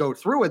to go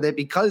through with it,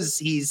 because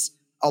he's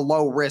a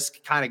low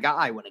risk kind of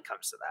guy when it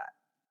comes to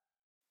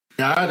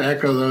that. Yeah, I'd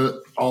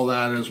echo all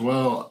that as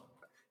well.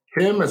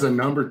 Him as a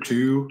number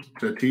 2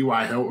 to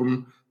T.Y.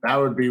 Hilton, that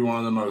would be one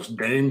of the most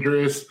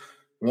dangerous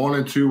 1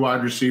 and 2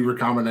 wide receiver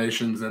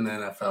combinations in the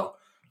NFL.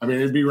 I mean,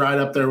 it'd be right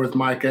up there with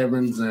Mike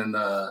Evans and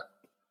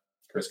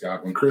Chris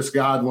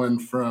Godwin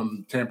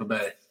from Tampa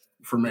Bay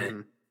for me.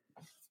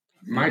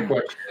 My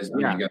question is,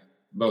 I mean,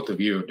 both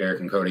of you, Derek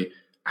and Cody,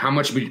 how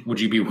much would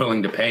you be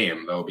willing to pay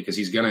him, though? Because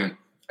he's going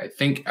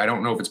to – I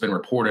don't know if it's been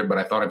reported, but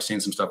I thought I've seen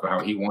some stuff about how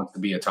he wants to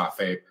be a top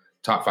 5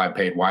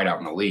 paid wideout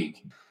in the league.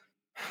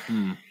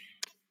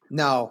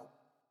 No.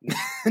 I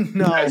think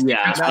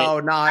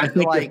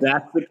if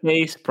that's the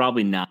case,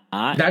 probably not.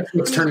 That's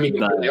what's turned me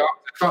completely off.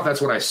 I thought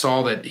that's what I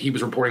saw that he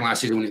was reporting last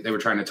season when they were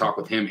trying to talk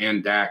with him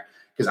and Dak.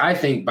 Because I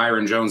think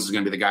Byron Jones is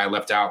going to be the guy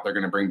left out. They're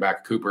going to bring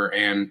back Cooper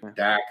and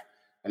Dak.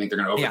 I think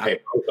they're going to overpay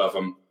both of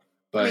them.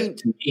 But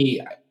to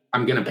me,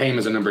 I'm going to pay him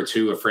as a number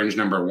 2, a fringe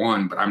number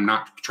 1, but I'm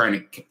not trying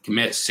to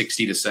commit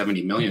 60 to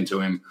 70 million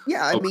to him.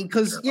 Yeah, I mean,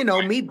 because,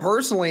 me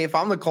personally, if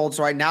I'm the Colts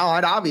right now,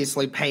 I'd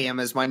obviously pay him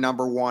as my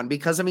number 1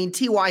 because, I mean,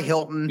 T.Y.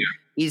 Hilton,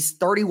 he's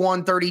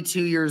 31,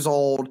 32 years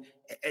old.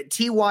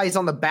 T.Y. is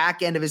on the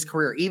back end of his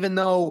career. Even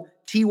though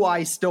T.Y.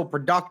 is still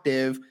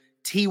productive,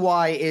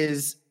 T.Y.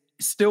 is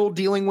still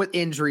dealing with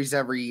injuries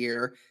every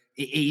year.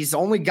 He's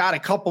only got a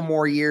couple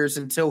more years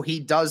until he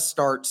does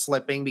start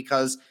slipping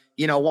because,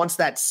 once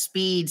that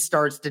speed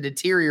starts to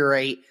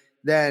deteriorate,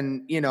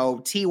 then,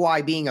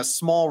 T.Y. being a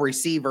small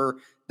receiver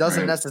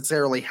doesn't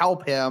necessarily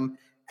help him.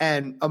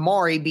 And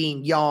Amari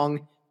being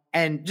young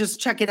and just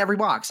checking every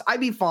box. I'd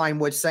be fine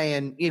with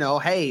saying,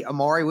 hey,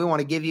 Amari, we want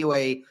to give you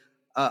a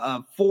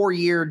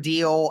 4-year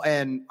deal,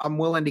 and I'm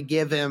willing to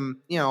give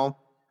him, I'm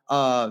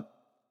going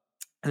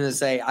to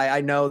say,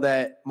 I know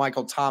that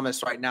Michael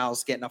Thomas right now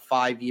is getting a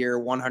 5-year,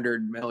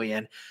 $100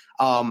 million.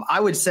 I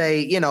would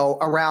say,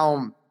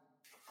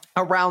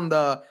 around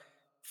the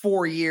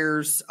 4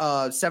 years,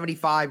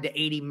 75 to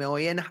 80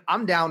 million.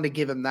 I'm down to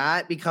give him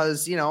that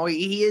because,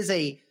 he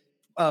is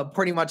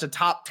pretty much a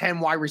top 10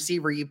 wide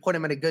receiver. You put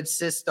him in a good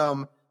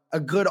system, a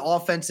good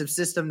offensive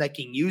system that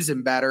can use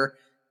him better,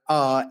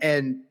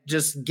 and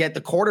just get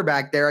the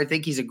quarterback there. I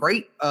think he's a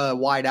great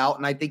wide out,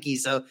 and I think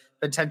he's a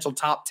potential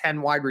top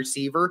 10 wide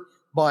receiver.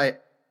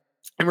 But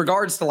in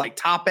regards to like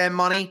top end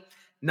money,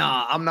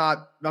 nah, I'm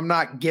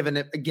not giving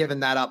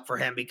that up for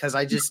him because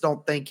I just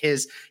don't think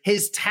his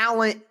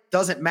talent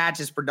doesn't match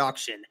his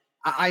production.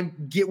 I'm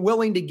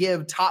willing to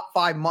give top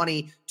 5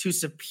 money to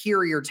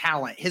superior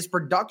talent. His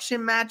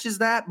production matches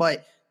that,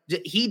 but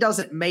he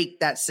doesn't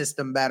make that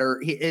system better.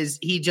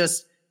 He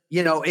just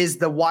is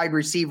the wide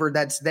receiver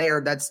that's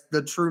there. That's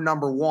the true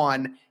number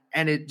 1.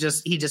 And he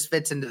just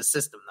fits into the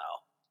system though.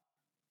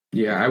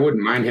 Yeah, I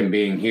wouldn't mind him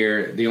being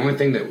here. The only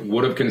thing that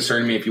would have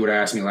concerned me if you would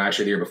have asked me last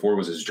year, the year before,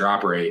 was his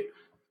drop rate.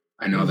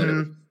 I know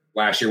that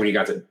last year when he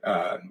got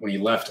to when he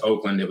left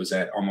Oakland, it was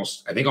at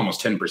almost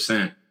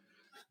 10%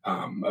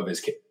 of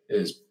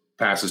his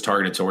passes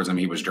targeted towards him.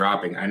 He was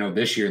dropping. I know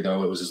this year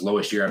though, it was his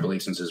lowest year, I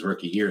believe, since his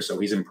rookie year. So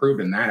he's improved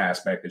in that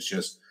aspect. It's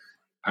just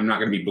I'm not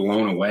going to be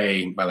blown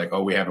away by like,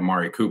 oh, we have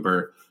Amari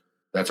Cooper.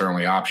 That's our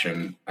only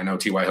option. I know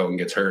T.Y. Hilton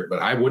gets hurt, but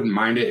I wouldn't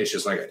mind it. It's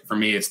just like, for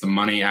me, it's the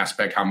money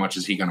aspect. How much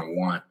is he going to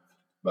want?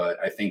 But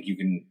I think you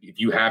can, if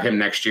you have him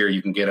next year,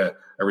 you can get a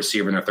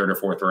receiver in the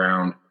 3rd or 4th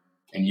round,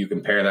 and you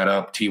can pair that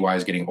up. T.Y.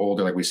 is getting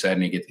older, like we said,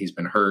 and he's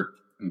been hurt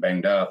and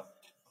banged up.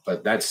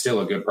 But that's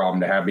still a good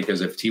problem to have because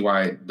if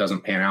T.Y.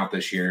 doesn't pan out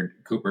this year,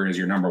 Cooper is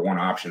your number 1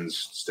 option.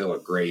 Still a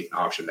great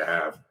option to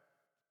have.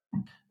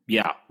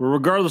 Yeah, well,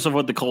 regardless of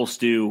what the Colts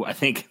do, I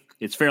think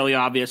it's fairly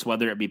obvious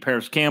whether it be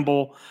Paris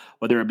Campbell,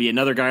 whether it be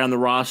another guy on the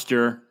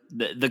roster,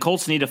 the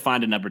Colts need to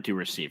find a number 2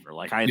 receiver.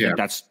 Like I think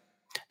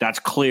that's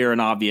clear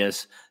and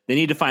obvious. They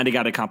need to find a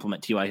guy to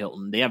complement T.Y.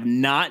 Hilton. They have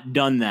not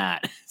done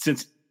that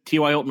since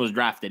T.Y. Hilton was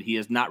drafted. He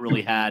has not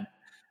really had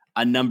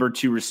a number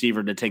 2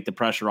 receiver to take the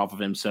pressure off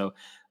of him. So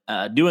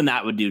doing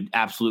that would do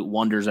absolute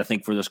wonders, I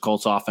think, for this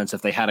Colts offense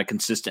if they had a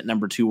consistent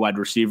number 2 wide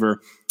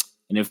receiver.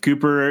 And if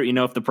Cooper,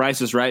 if the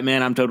price is right,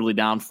 man, I'm totally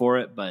down for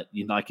it. But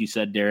like you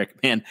said,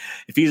 Derek, man,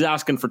 if he's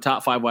asking for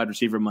top 5 wide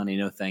receiver money,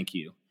 no, thank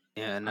you.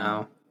 Yeah,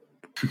 no.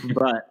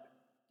 But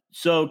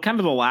so kind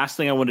of the last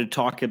thing I wanted to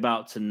talk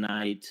about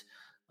tonight,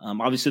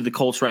 obviously the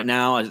Colts right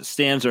now, as it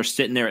stands, are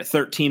sitting there at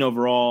 13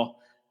 overall.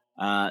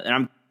 And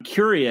I'm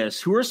curious,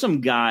 who are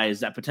some guys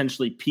that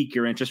potentially pique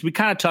your interest? We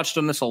kind of touched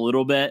on this a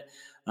little bit,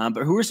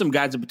 but who are some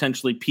guys that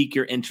potentially pique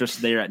your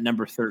interest there at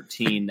number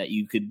 13 that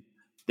you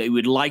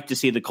would like to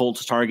see the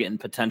Colts target and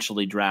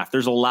potentially draft?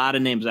 There's a lot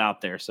of names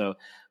out there, so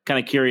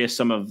kind of curious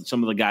some of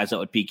the guys that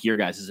would pique your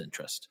guys'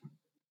 interest.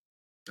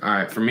 All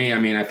right, for me,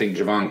 I think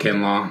Javon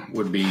Kinlaw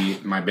would be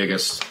my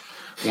biggest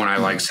one. I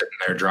like sitting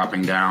there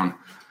dropping down.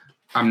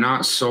 I'm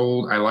not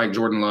sold. I like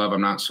Jordan Love.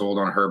 I'm not sold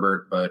on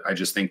Herbert, but I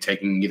just think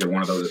taking either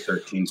one of those at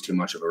 13 is too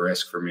much of a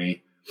risk for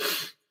me.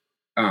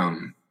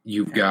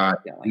 You've got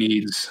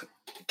needs.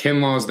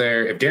 Kinlaw's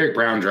there. If Derek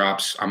Brown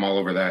drops, I'm all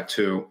over that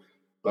too.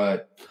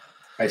 But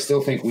I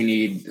still think we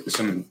need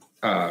some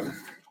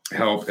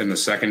help in the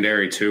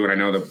secondary too. And I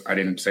know that I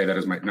didn't say that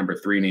as my number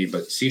 3 need,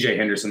 but CJ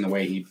Henderson, the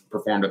way he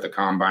performed at the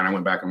combine, I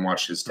went back and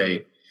watched his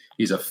tape.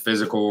 He's a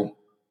physical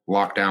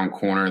lockdown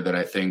corner that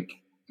I think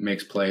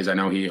makes plays. I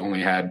know he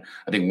only had,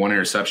 I think, 1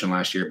 interception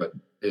last year, but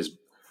his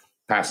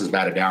passes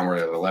batted down were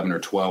at 11 or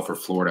 12 for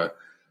Florida.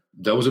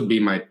 Those would be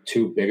my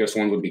 2 biggest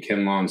ones would be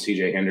Kinlaw and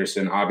CJ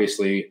Henderson.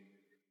 Obviously,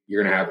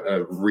 you're going to have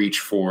a reach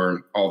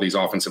for all these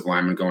offensive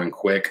linemen going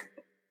quick.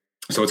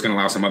 So it's going to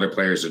allow some other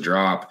players to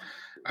drop.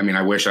 I mean,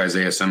 I wish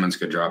Isaiah Simmons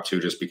could drop too,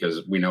 just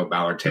because we know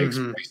Ballard takes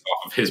based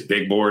off of his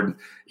big board,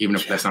 even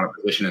if that's not a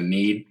position of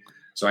need.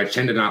 So I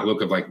tend to not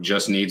look at like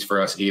just needs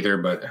for us either,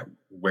 but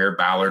where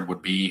Ballard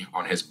would be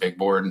on his big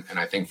board. And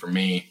I think for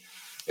me,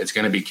 it's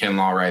going to be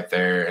Kinlaw right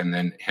there. And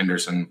then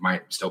Henderson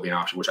might still be an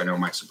option, which I know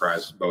might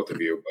surprise both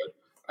of you, but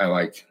I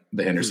like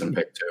the Henderson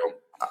pick too.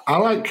 I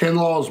like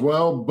Kinlaw as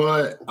well,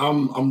 but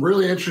I'm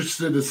really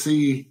interested to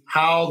see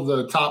how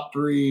the top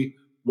 3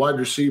 wide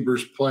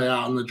receivers play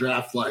out in the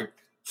draft, like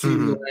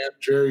CeeDee Lamb,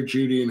 Jerry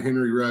Jeudy, and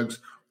Henry Ruggs.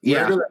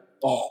 Where do they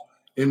fall?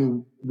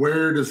 And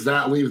where does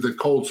that leave the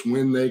Colts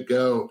when they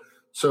go?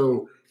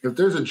 So if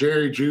there's a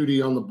Jerry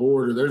Jeudy on the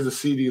board or there's a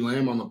CeeDee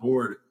Lamb on the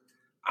board,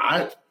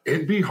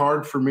 it'd be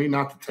hard for me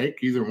not to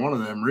take either one of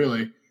them,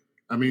 really.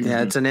 I mean,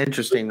 yeah, it's an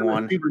interesting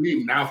one.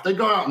 Now, if they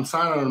go out and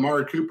sign on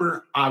Amari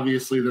Cooper,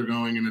 obviously they're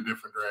going in a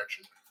different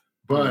direction.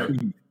 But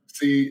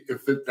see,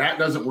 if that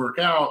doesn't work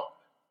out,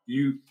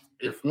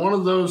 if one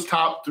of those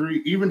top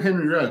 3, even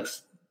Henry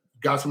Ruggs,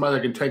 got somebody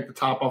that can take the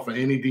top off of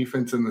any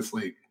defense in this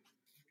league,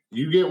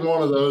 you get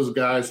one of those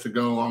guys to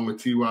go along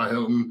with T.Y.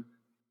 Hilton,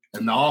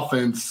 and the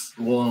offense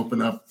will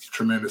open up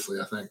tremendously,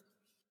 I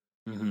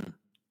think.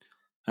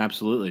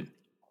 Absolutely.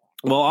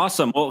 Well,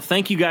 awesome. Well,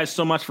 thank you guys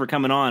so much for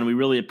coming on. We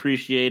really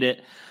appreciate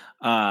it.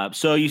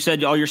 So you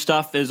said all your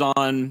stuff is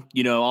on,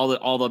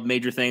 all the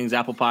major things,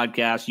 Apple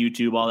Podcasts,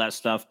 YouTube, all that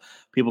stuff.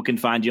 People can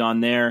find you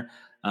on there.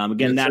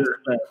 Again, that's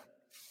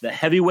the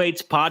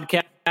Heavyweights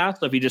Podcast.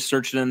 So if you just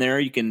search it in there,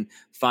 you can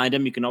find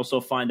them. You can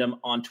also find them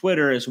on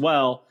Twitter as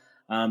well.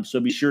 So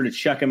be sure to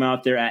check them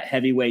out there at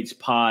Heavyweights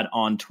Pod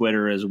on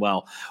Twitter as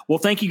well. Well,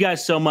 thank you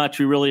guys so much.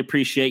 We really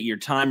appreciate your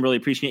time. Really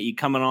appreciate you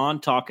coming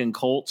on, talking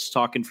Colts,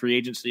 talking free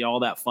agency,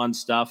 all that fun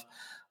stuff.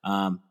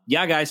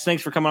 Yeah, guys,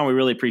 thanks for coming on. We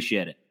really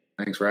appreciate it.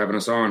 Thanks for having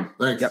us on.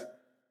 Thanks. Yep.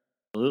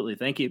 Absolutely.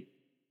 Thank you.